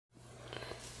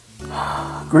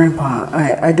Grandpa,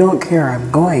 I don't care. I'm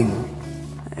going.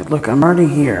 Look, I'm already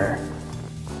here.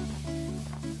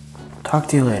 Talk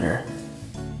to you later.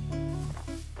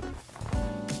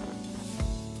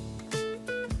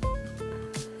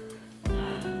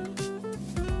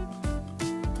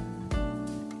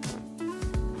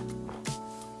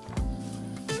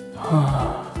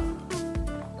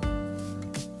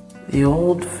 The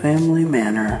old family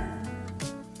manor,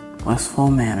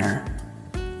 Westfall Manor.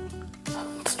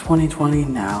 It's 2020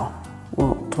 now.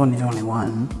 Well,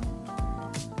 2021.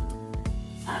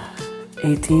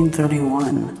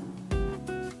 1831.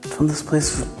 That's when this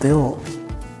place was built.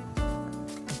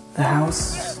 The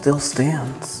house still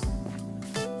stands.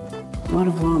 What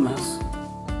of llamas?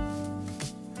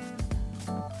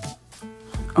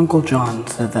 Uncle John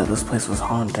said that this place was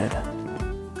haunted.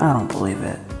 I don't believe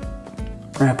it.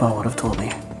 Grandpa would have told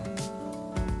me.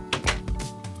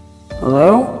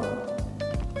 Hello?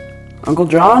 Uncle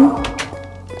John?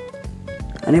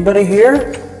 Anybody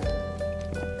here?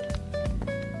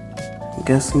 I'm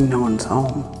guessing no one's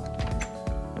home.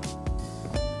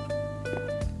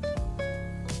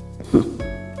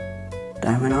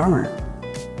 Diamond armor.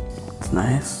 It's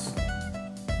nice.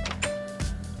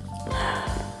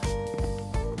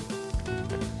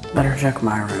 Better check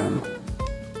my room.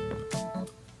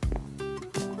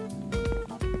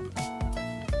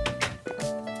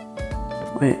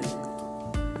 Wait,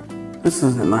 this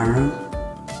isn't my room.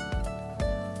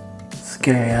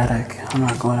 Scary attic. I'm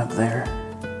not going up there.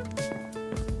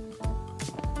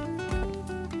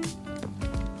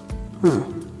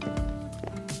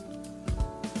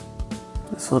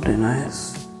 This will do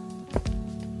nice.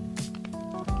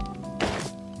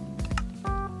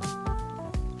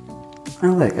 I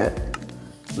like it.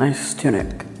 Nice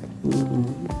tunic.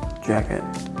 Jacket.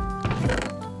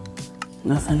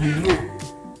 Nothing in here.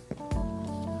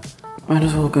 Might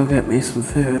as well go get me some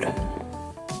food.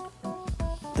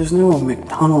 There's no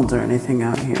McDonald's or anything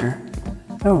out here.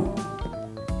 Oh.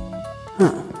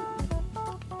 Huh.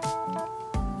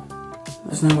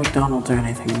 There's no McDonald's or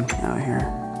anything out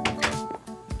here.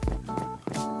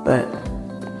 But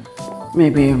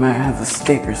maybe you might have a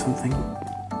steak or something.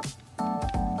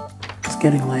 It's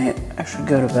getting late. I should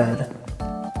go to bed.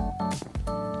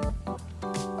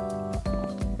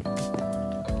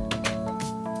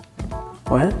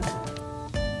 What?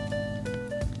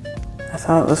 I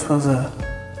thought this was a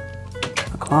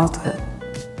closet.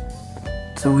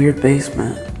 It's a weird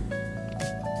basement.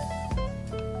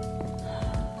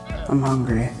 I'm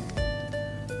hungry.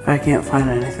 If I can't find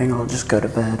anything, I'll just go to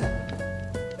bed.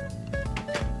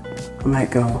 I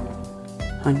might go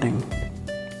hunting.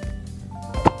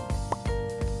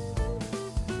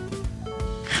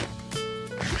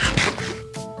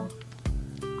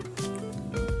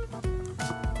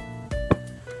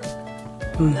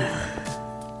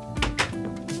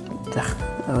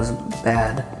 That was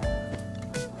bad.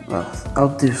 Well,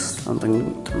 I'll do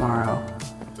something tomorrow.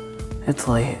 It's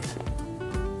late.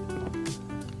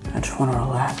 I just want to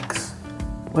relax.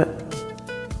 What?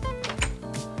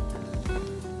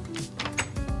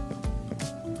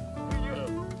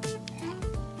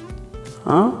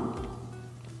 Huh?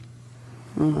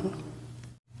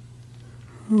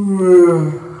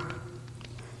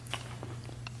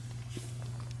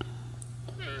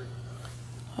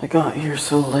 I got here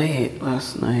so late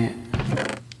last night.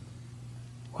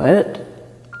 What?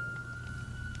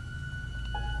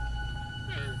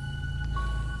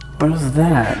 What is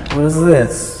that? What is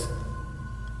this?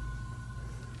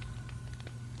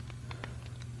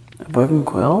 A book and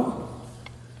quill?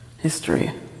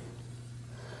 History.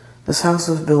 This house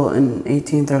was built in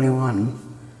 1831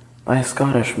 by a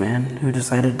Scottish man who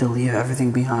decided to leave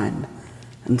everything behind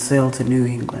and sail to New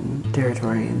England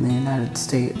territory in the United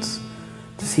States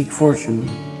to seek fortune.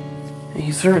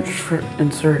 He searched for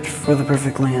the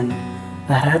perfect land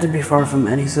that had to be far from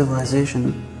any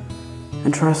civilization.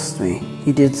 And trust me,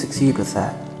 he did succeed with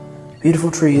that.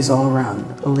 Beautiful trees all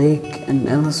around, a lake, and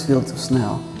endless fields of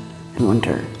snow in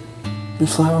winter, and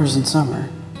flowers in summer.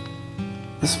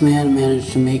 This man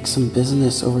managed to make some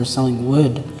business over selling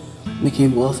wood and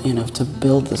became wealthy enough to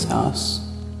build this house.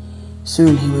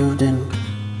 Soon he moved in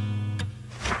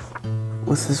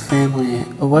with his family,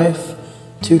 a wife,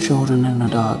 2 children, and a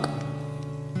dog.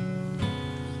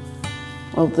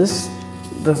 Well, this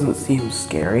doesn't seem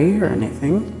scary or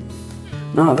anything.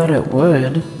 Not that it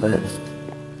would, but it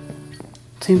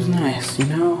seems nice, you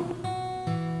know?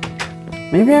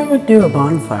 Maybe I would do a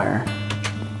bonfire.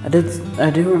 I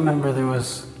do remember there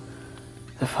was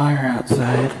the fire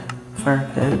outside, fire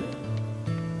pit.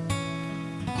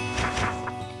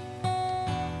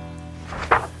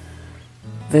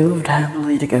 They lived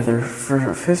happily together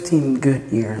for 15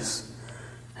 good years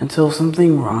Until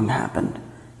something wrong happened.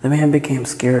 The man became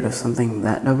scared of something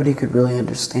that nobody could really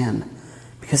understand,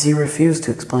 because he refused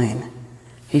to explain.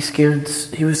 He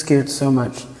was scared so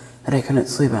much that he couldn't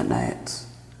sleep at nights.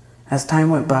 As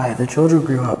time went by, the children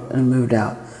grew up and moved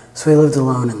out, so he lived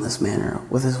alone in this manor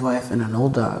with his wife and an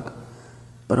old dog.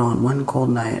 But on one cold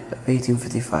night of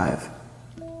 1855,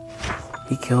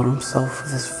 he killed himself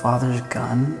with his father's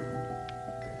gun.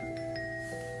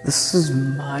 This is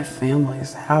my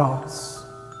family's house.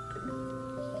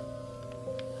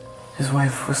 His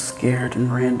wife was scared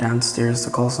and ran downstairs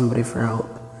to call somebody for help.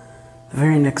 The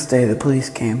very next day, the police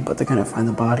came, but they couldn't find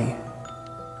the body.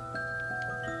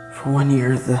 For 1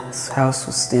 year, this house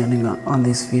was standing on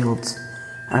these fields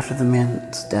after the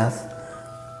man's death.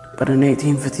 But in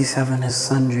 1857, his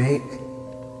son Jake,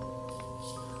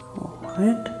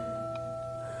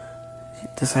 he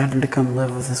decided to come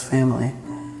live with his family.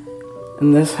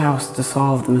 And this house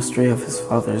dissolved the mystery of his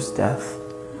father's death.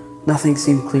 Nothing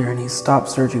seemed clear, and he stopped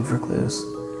searching for clues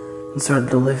and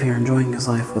started to live here, enjoying his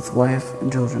life with wife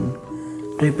and children.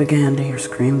 But he began to hear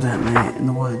screams at night in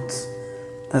the woods.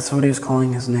 That's what he was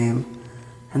calling his name,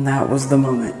 and that was the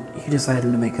moment he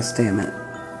decided to make a statement.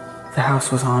 The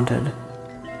house was haunted.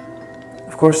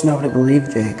 Of course, nobody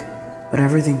believed Jake, but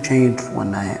everything changed one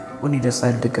night when he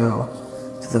decided to go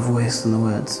to the voice in the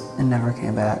woods and never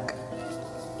came back.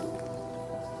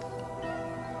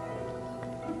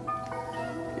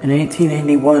 In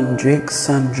 1881, Jake's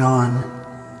son John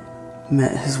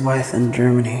met his wife in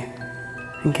Germany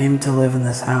and came to live in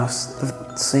this house,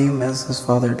 the same as his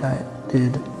father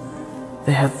did.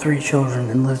 They had 3 children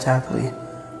and lived happily,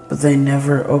 but they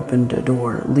never opened a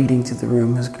door leading to the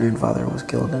room his grandfather was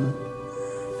killed in.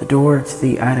 The door to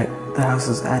the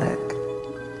house's attic.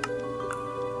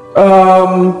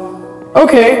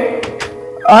 Okay.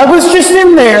 I was just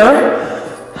in there.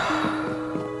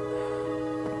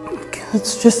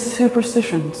 It's just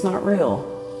superstition. It's not real.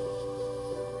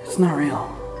 It's not real.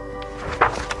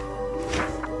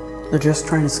 They're just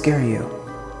trying to scare you.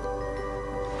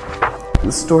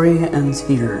 The story ends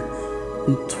here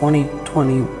in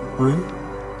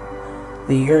 2021,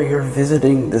 the year you're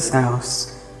visiting this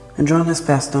house, and John has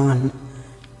passed on,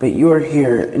 but you are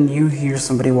here and you hear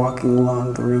somebody walking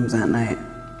along the rooms at night.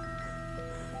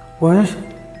 What?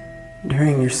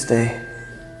 During your stay,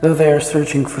 though they are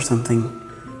searching for something,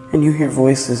 and you hear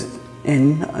voices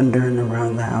in, under, and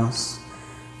around the house.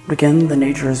 But again, the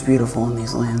nature is beautiful in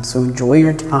these lands, so enjoy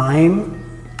your time.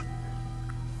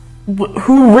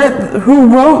 Who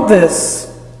wrote this?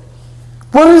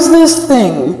 What is this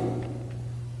thing?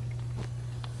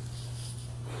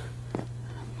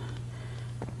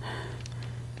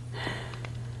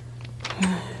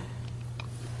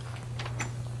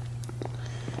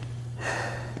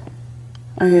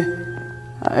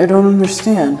 I don't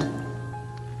understand.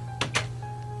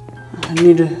 I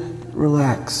need to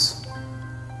relax.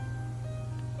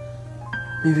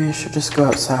 Maybe I should just go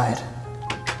outside.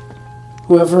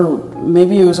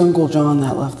 Maybe it was Uncle John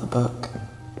that left the book.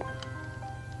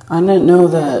 I didn't know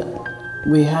that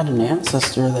we had an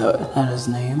ancestor that had his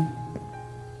name.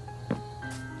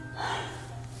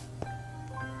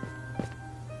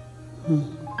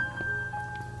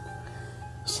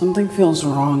 Something feels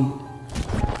wrong.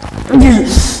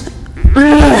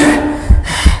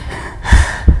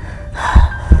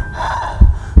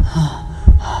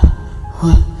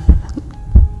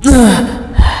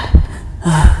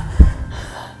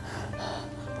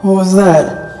 What was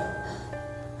that?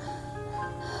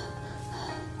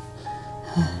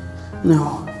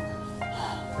 No.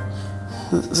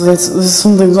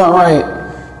 Something's not right.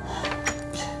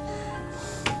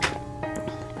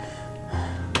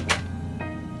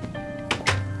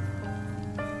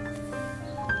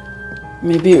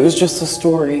 Maybe it was just a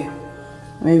story.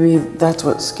 Maybe that's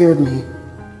what scared me.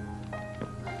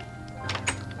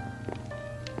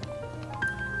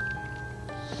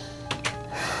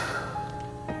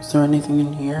 Is there anything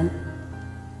in here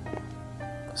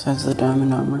besides the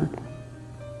diamond armor?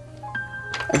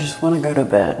 I just want to go to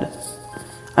bed.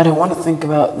 I don't want to think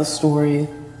about the story.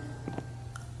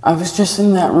 I was just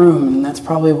in that room, and that's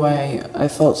probably why I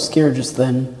felt scared just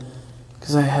then,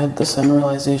 because I had the sudden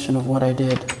realization of what I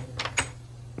did.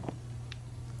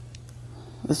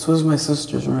 This was my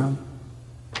sister's room.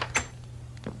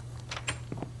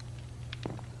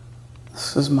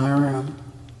 This is my room.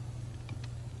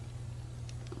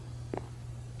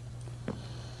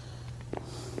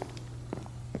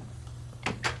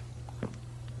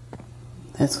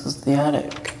 This was the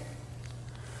attic.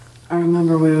 I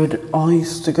remember we would all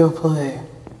used to go play.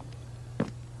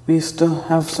 We used to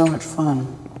have so much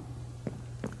fun.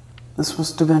 This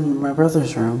must have been my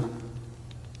brother's room.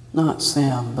 Not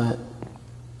Sam, but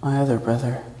my other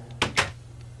brother.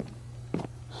 I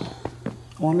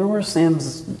wonder where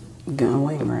Sam's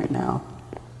going right now.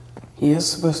 He is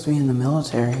supposed to be in the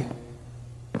military.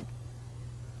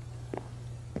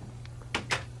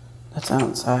 That's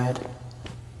outside.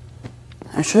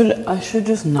 I should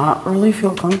just not really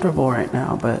feel comfortable right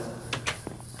now, but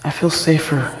I feel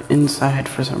safer inside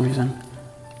for some reason.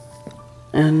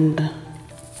 And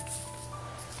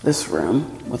this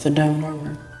room with the diamond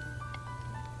armor.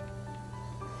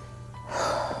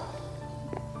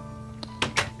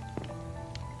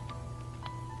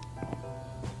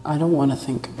 I don't want to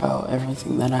think about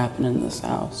everything that happened in this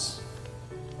house.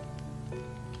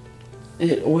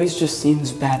 It always just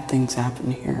seems bad things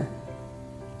happen here.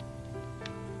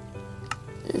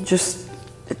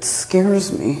 It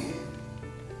scares me.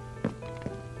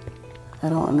 I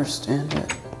don't understand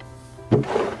it.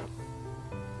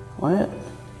 What?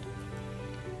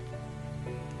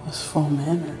 Westfall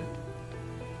Manor.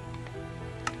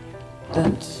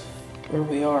 That's where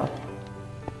we are.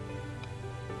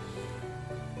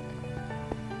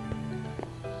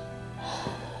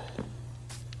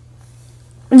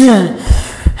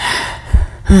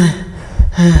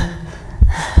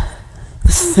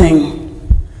 This thing.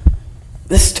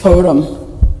 This totem.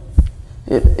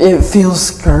 It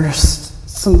feels cursed.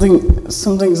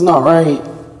 Something's not right.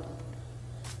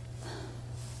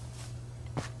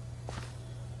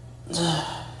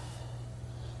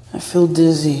 I feel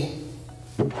dizzy.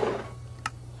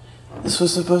 This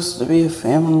was supposed to be a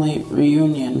family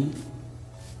reunion,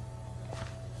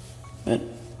 but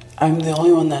I'm the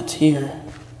only one that's here.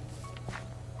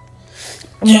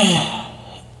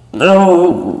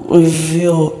 No, I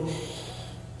feel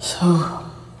so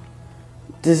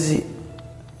dizzy.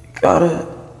 Gotta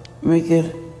make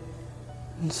it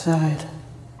inside.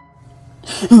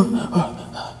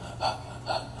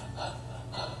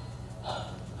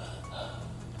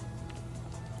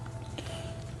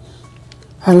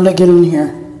 How did I get in here?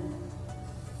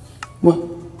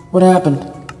 What happened?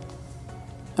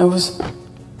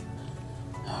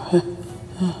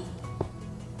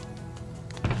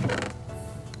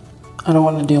 I don't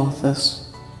want to deal with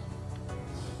this.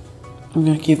 I'm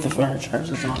gonna keep the fire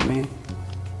charges on me.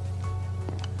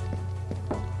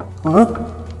 Huh?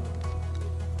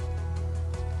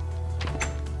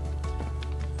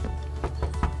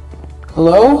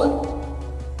 Hello?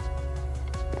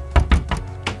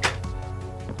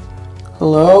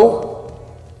 Hello?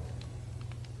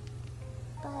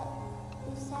 But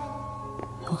you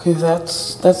said... Okay,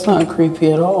 that's not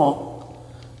creepy at all.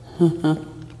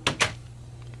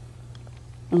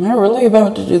 Am I really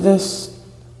about to do this?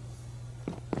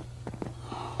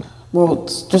 Well,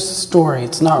 it's just a story.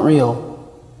 It's not real.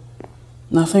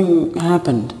 Nothing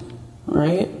happened,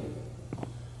 right?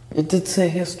 It did say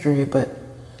history, but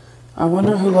I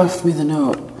wonder who left me the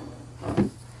note.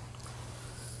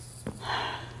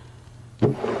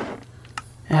 It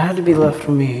had to be left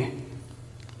for me.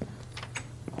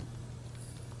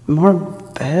 More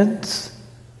beds?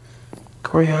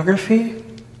 Choreography?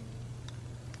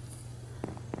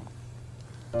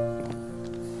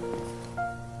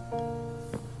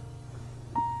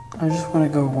 I just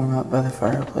want to go warm up by the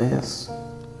fireplace.